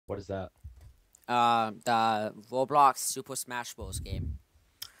What is that? The Roblox Super Smash Bros. Game.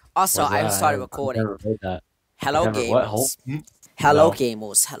 Also, What's I that? started I've recording. never heard that. I've Hello, never what? gamers. Hello, No.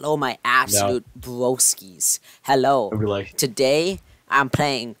 gamers. Hello, my No. absolute broskies. Hello. I'd be like, Today, I'm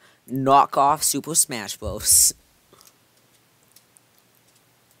playing knockoff Super Smash Bros.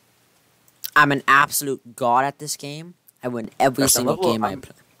 I'm an absolute god at this game. I win every gosh, single game I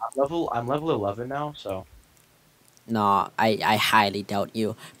play. I'm level 11 now, so. No, I highly doubt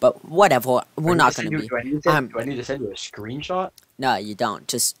you. But whatever, we're not gonna be. Do I need to send you a screenshot? No, you don't.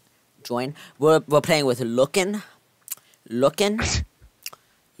 Just join. We're playing with looking.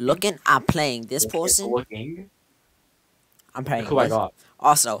 I'm playing this person. Looking. I'm playing. Who I got?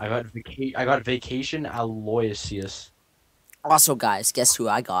 Also, I got Vacation Aloysius. Also, guys, guess who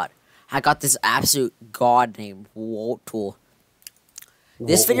I got? I got this absolute god named Walter.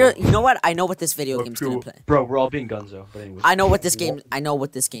 This video, you know what? I know what this video game's gonna play. Bro, we're all being gunzo. But anyways. I know what this game. I know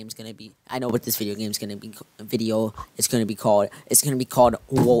what this game's gonna be. I know what this video game's gonna be. It's gonna be called. It's gonna be called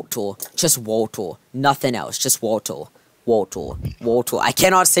Walter. Just Walter. Nothing else. Just Walter. Walter. I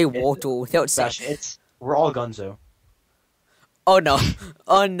cannot say Walter without saying. We're all gunzo. Oh no!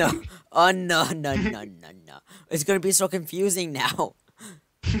 Oh no! Oh no! No! No! No! No! It's gonna be so confusing now.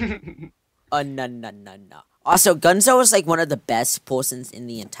 Oh no! Also, Gunzo is like one of the best persons in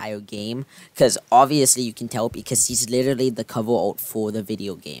the entire game, because obviously you can tell because he's literally the cover art for the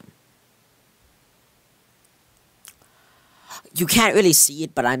video game. You can't really see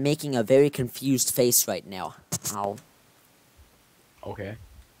it, but I'm making a very confused face right now. Ow. Okay.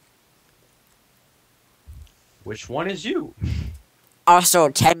 Which one is you? Also,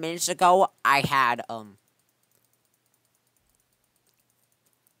 10 minutes ago, I had,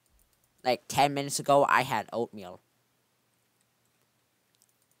 like 10 minutes ago, I had oatmeal.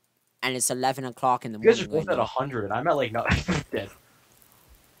 And it's 11 o'clock in the morning. You guys are both at 100, and I'm at like, no, dead.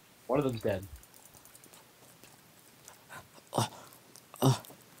 One of them's dead.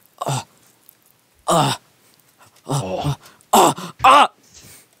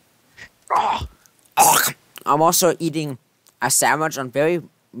 I'm also eating a sandwich on very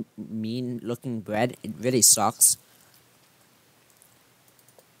mean-looking bread. It really sucks.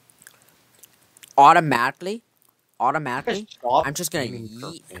 Automatically, I'm just gonna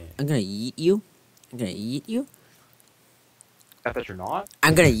eat. I'm gonna eat you. I bet you're not.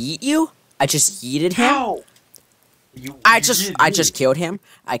 I'm gonna eat you. I just yeeted him. How? I just killed him.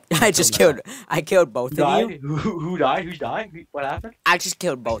 I killed both of you. Who died? Who died? What happened? I just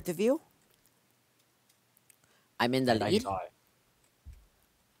killed both of you. I'm in the Now you lead. die.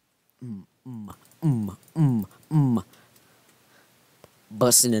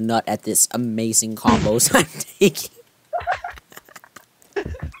 Busting a nut at this amazing combos I'm taking.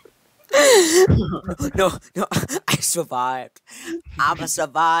 No, I survived. I'm a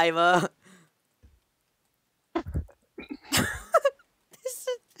survivor.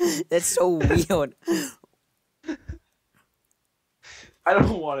 That's so weird. I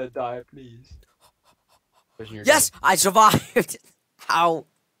don't want to die, please. Yes, I survived. How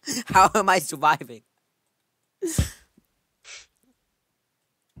am I surviving?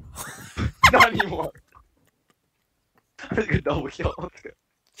 Not anymore. I was gonna double kill.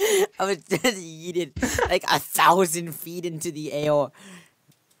 I was just yeeted like 1,000 feet into the air.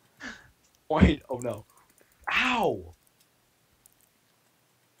 Wait, oh no. Ow!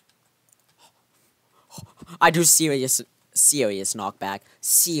 I do serious knockback.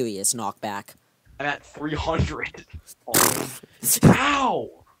 Serious knockback. I'm at 300. Ow!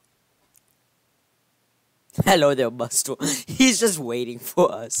 Hello there, Buster. He's just waiting for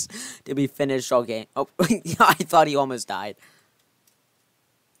us to be finished our game. Oh, I thought he almost died.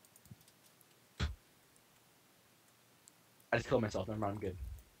 I just killed myself. Never mind,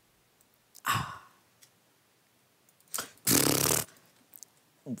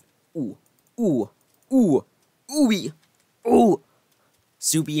 I'm good. Ooh.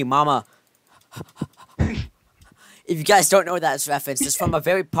 Zuby mama. If you guys don't know that reference, it's from a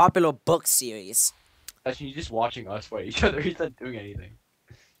very popular book series. Actually, you're just watching us fight each other. He's not doing anything.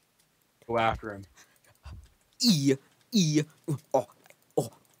 Go after him.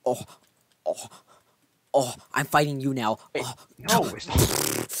 Oh, I'm fighting you now. Wait, no, it's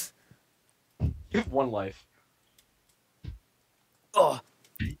not. You have one life. No,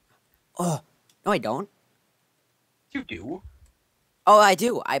 I don't. You do? Oh, I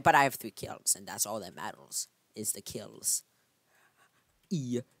do. But I have 3 kills, and that's all that matters, is the kills.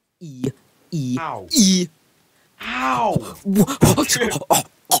 Ow. E. Ow!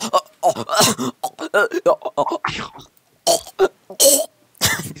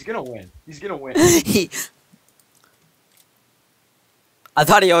 He's gonna win. He's gonna win. I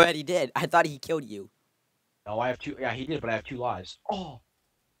thought he already did. I thought he killed you. No, I have 2. Yeah, he did, but I have 2 lives. Oh,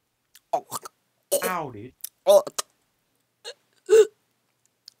 Oh, ow, dude. oh.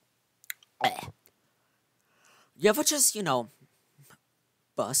 You ever just,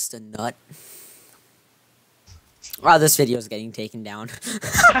 bust a nut? Wow, this video is getting taken down.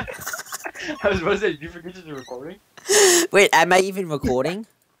 I was about to say, did you forget you're recording? Wait, am I even recording?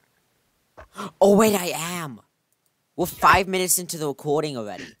 Oh, wait, I am. We're 5 minutes into the recording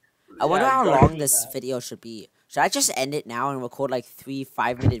already. I wonder how long this video should be. Should I just end it now and record like 3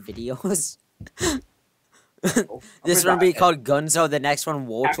 5-minute videos? This one will be called Gunzo, the next one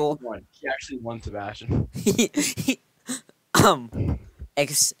Wartle. He actually won, Sebastian.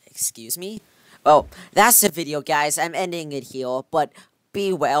 Excuse me? Well, that's the video, guys. I'm ending it here, but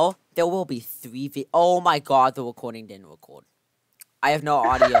be well. There will be 3 Oh my god, the recording didn't record. I have no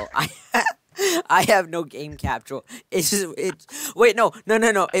audio. I have no game capture. Wait, no.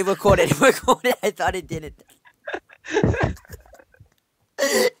 It recorded. It recorded. I thought it didn't.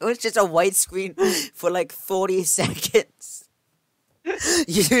 It was just a white screen for like 40 seconds.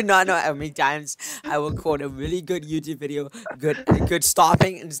 You do not know how many times I record a really good YouTube video, good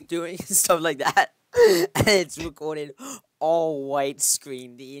stopping and doing stuff like that, and it's recorded all white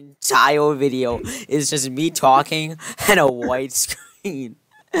screen. The entire video is just me talking and a white screen.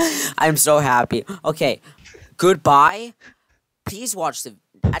 I'm so happy. Okay, goodbye. Please watch the.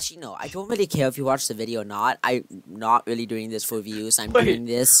 Actually, no, I don't really care if you watch the video or not. I'm not really doing this for views. I'm doing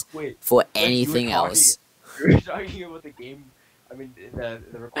this for anything else. You were talking about the game. I mean, the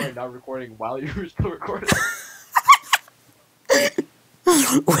recording, not recording while you were still recording.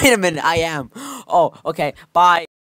 Wait a minute, I am. Oh, okay. Bye.